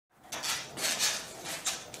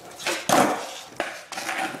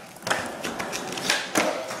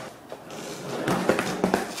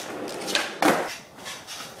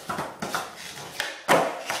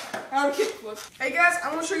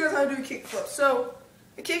show you guys how to do a kickflip. So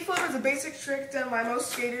a kickflip is a basic trick done by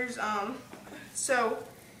most skaters. So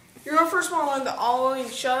you're going to first want to learn the ollie and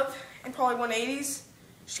shove and probably 180s.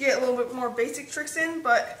 Just get a little bit more basic tricks in.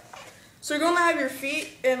 But so you're going to have your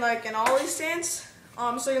feet in like an ollie stance.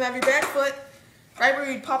 So you're going to have your back foot right where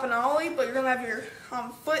you'd pop an ollie, but you're going to have your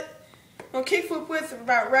foot kickflip with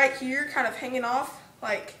about right here, kind of hanging off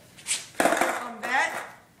like that,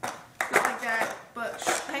 just like that, but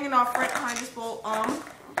hanging off right behind this bolt.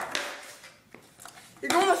 You're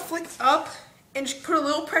going to flick up and just put a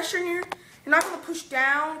little pressure in here. You're not going to push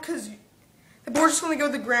down because the board's just going to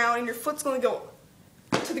go to the ground and your foot's going to go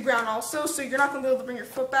to the ground also, so you're not going to be able to bring your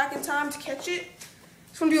foot back in time to catch it.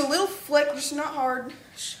 It's going to do a little flick, just not hard.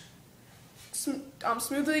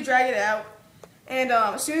 Smoothly drag it out, and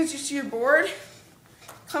as soon as you see your board,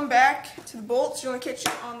 come back to the bolts. You're going to catch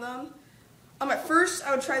it on them. At first,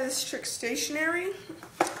 I would try this trick stationary,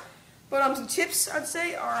 but some tips I'd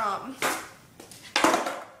say are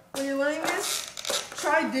when you're learning this,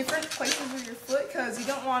 try different places with your foot because you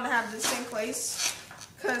don't want to have the same place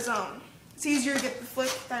because it's easier to get the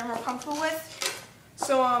flick that you're more comfortable with.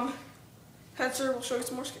 So Spencer will show you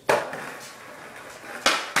some more skills.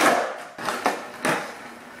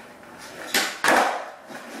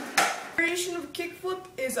 Variation of a kickflip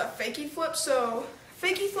is a fakie flip. So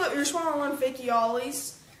fakie flip, you just want to learn fakie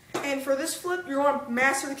ollies, and for this flip, you want to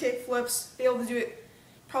master the kickflips, be able to do it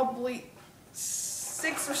probably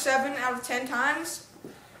 6 or 7 out of 10 times.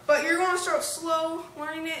 But you're going to start slow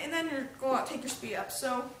learning it, and then you're going to take your speed up.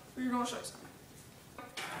 So you're going to show you something.